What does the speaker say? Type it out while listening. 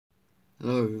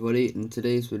Hello everybody, in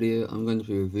today's video I'm going to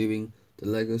be reviewing the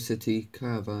LEGO City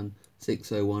Caravan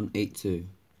 60182.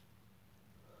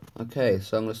 Okay,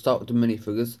 so I'm going to start with the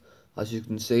minifigures. As you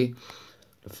can see,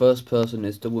 the first person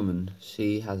is the woman.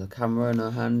 She has a camera in her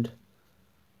hand,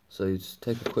 so just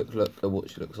take a quick look at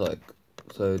what she looks like.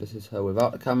 So this is her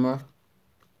without the camera.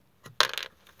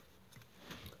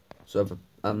 So I have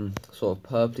a sort of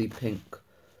purpley pink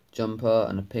jumper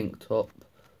and a pink top,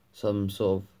 some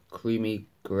sort of creamy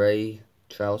grey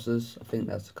trousers, I think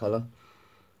that's the colour.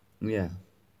 Yeah.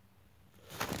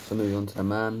 So moving on to the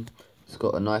man. He's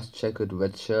got a nice checkered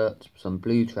red shirt, some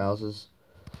blue trousers,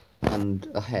 and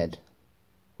a head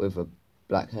with a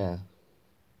black hair.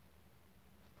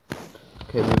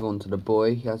 Okay, move on to the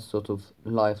boy. He has a sort of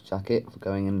life jacket for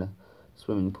going in the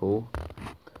swimming pool,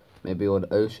 maybe or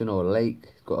the ocean or a lake.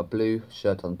 He's got a blue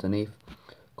shirt underneath,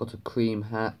 got a cream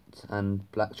hat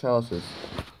and black trousers.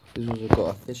 He's also got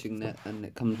a fishing net, and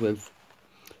it comes with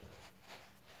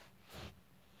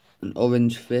an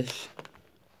orange fish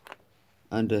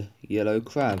and a yellow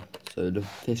crab, so the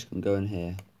fish can go in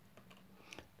here.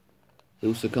 It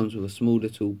also comes with a small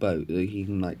little boat that you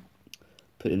can like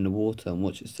put in the water and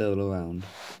watch it sail around.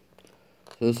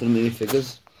 So those are the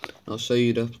minifigures. I'll show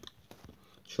you the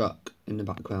truck in the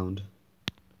background.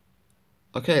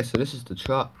 Okay, so this is the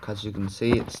truck. As you can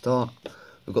see at the start,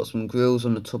 we've got some grills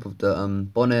on the top of the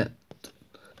bonnet.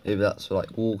 Maybe that's for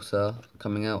like water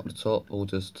coming out the top, or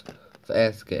just for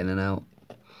air to get in and out.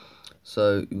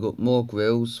 So you've got more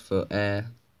grills for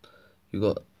air. You've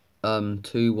got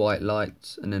two white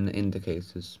lights and then the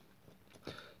indicators.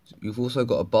 You've also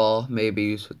got a bar, maybe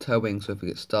used for towing, so if it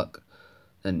gets stuck,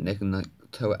 then they can like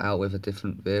tow it out with a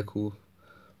different vehicle,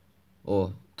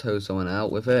 or tow someone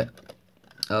out with it.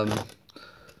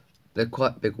 They're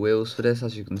quite big wheels for this,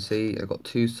 as you can see. They've got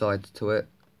two sides to it,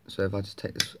 so if I just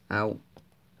take this out,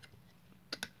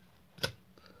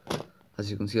 as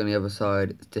you can see on the other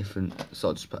side, it's different, so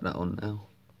I'll just put that on now.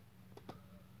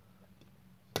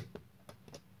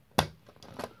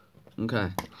 Okay,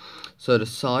 so the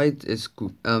side is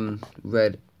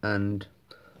red and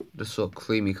the sort of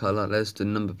creamy colour. There's the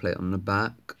number plate on the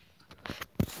back.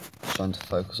 Trying to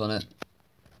focus on it.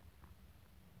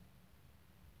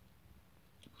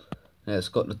 Yeah, it's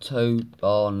got the tow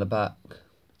bar on the back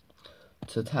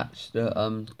to attach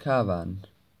the caravan,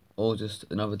 or just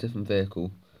another different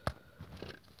vehicle.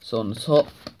 So on the top,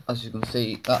 as you can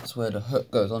see, that's where the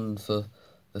hook goes on for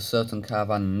the certain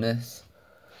caravan in this.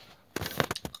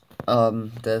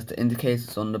 There's the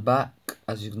indicators on the back,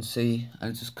 as you can see,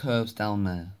 and it just curves down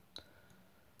there.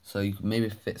 So you can maybe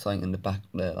fit something in the back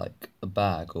there, like a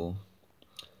bag, or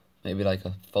maybe like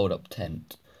a fold-up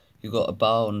tent. You've got a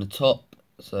bar on the top,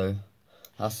 so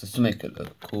that's just to make it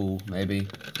look cool, maybe.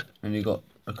 And you've got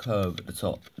a curve at the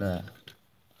top there.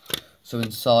 So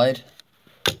inside,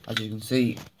 as you can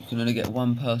see, you can only get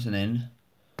one person in,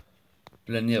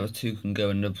 but then the other two can go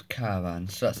in the caravan.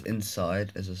 So that's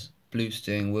inside. There's a blue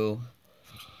steering wheel.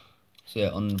 So yeah,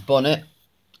 on the bonnet,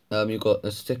 you've got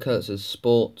a sticker that says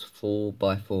Sport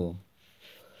 4x4.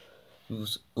 You've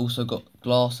also got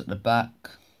glass at the back,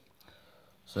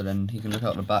 so then you can look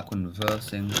out the back when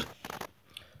reversing,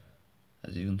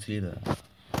 as you can see there.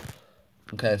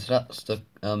 Okay, so that's the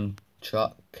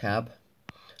truck cab.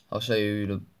 I'll show you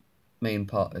the main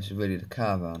part, which is really the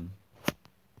caravan.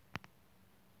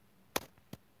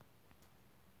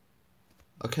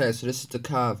 Okay, so this is the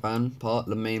caravan part,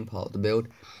 the main part of the build.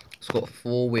 It's got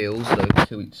four wheels, so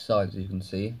two each side, as you can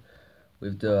see,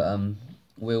 with the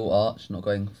wheel arch not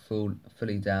going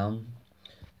fully down.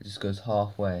 It just goes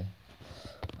halfway.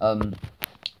 There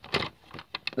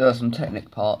are some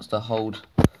technic parts to hold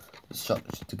the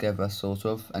structure together, sort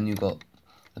of, and you've got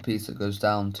a piece that goes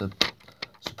down to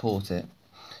support it.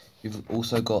 You've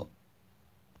also got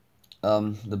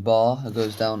the bar that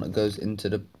goes down, that goes into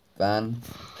the van,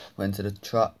 or into the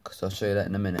truck, so I'll show you that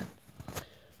in a minute.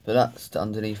 But that's the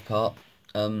underneath part.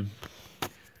 On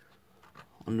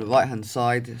the right hand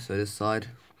side, so this side,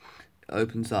 it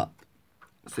opens up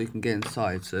so you can get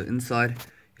inside. So inside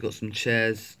you've got some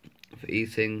chairs for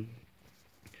eating.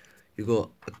 You've got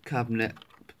a cabinet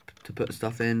to put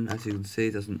stuff in, as you can see.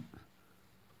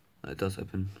 It does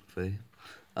open fully.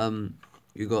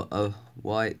 You've got a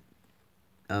white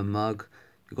mug.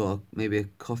 You've got maybe a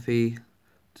coffee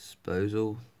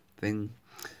disposal thing.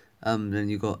 Then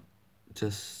you've got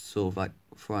just sort of like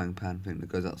frying pan thing that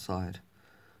goes outside.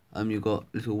 You've got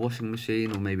a little washing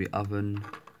machine, or maybe oven.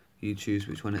 You choose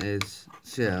which one it is.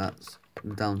 So yeah, that's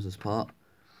the downstairs part.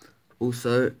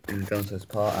 Also, in the downstairs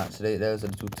part, actually, there's a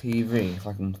little TV, if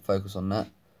I can focus on that.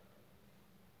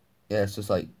 Yeah, it's just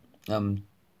like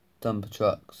dumper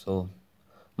trucks or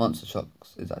monster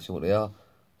trucks is actually what they are.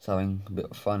 It's having a bit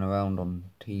of fun around on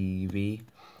TV.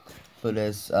 But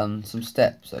there's some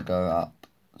steps that go up,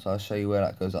 so I'll show you where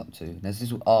that goes up to. There's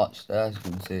this little arch there, as you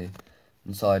can see,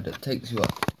 inside that takes you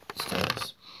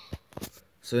upstairs.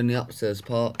 So in the upstairs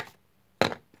part,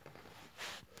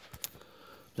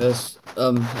 there's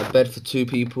a bed for 2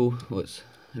 people. It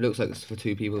looks like it's for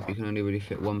 2 people, but you can only really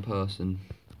fit 1 person.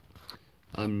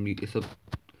 It's a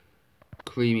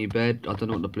creamy bed. I don't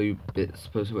know what the blue bit's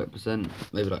supposed to represent.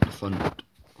 Maybe like the front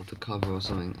of the cover or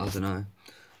something. I don't know.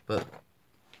 But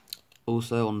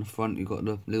also on the front you've got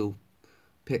the little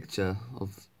picture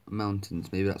of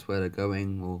mountains. Maybe that's where they're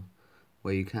going or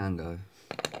where you can go.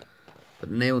 But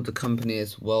the name of the company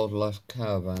is Wildlife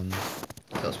Caravan.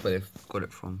 That's where they've got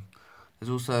it from. There's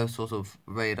also a sort of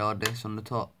radar dish on the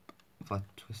top. If I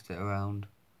twist it around.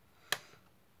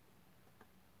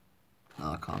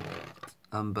 No, I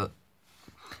can't. But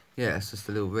yeah, it's just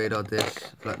a little radar dish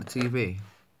like the TV.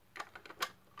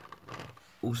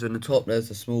 Also in the top there's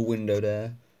a small window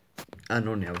there, and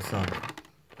on the other side.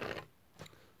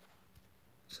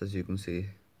 So as you can see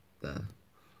there.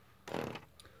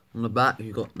 On the back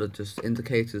you've got the just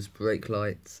indicators, brake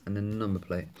lights, and then the number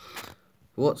plate.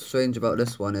 What's strange about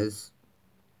this one is,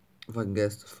 if I can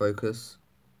get to focus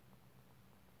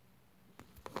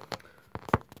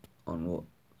on what's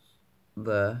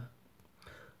there.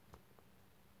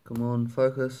 Come on,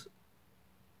 focus.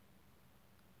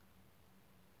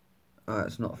 Alright,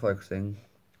 it's not focusing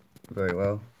very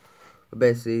well. But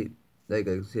basically, there you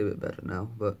go, you can see a bit better now.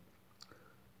 But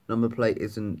number plate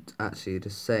isn't actually the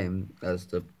same as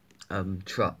the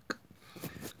truck.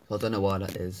 So I don't know why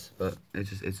that is, but it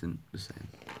just isn't the same.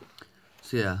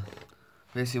 So yeah,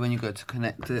 basically when you go to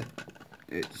connect it,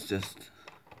 it just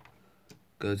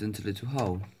goes into the little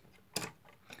hole.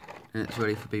 And it's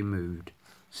ready for being moved.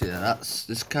 So yeah, that's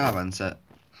this caravan set.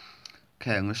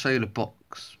 Okay, I'm going to show you the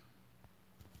box.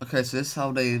 Okay, so this is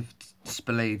how they've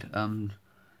displayed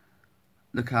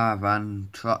the caravan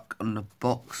truck on the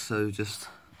box. So just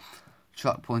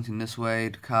truck pointing this way,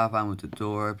 the caravan with the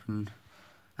door open,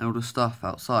 and all the stuff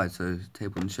outside. So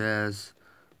table and chairs,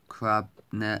 crab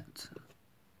net,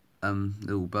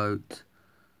 little boat,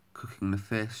 cooking the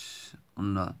fish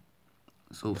on the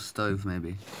sort of stove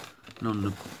maybe. And on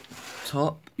the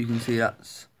top you can see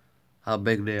that's how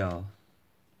big they are.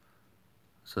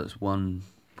 So it's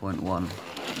 1.1.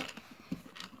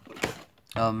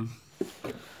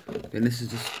 And this is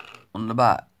just on the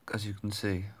back, as you can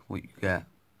see, what you get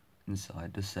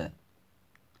inside the set.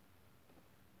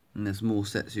 And there's more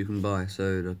sets you can buy,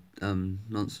 so the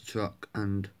monster truck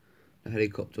and the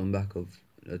helicopter on back of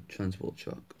the transport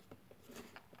truck.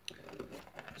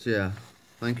 So yeah,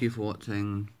 thank you for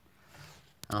watching.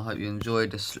 I hope you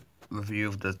enjoyed this review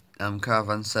of the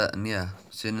caravan set, and yeah,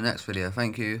 see you in the next video.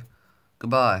 Thank you.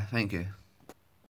 Goodbye. Thank you.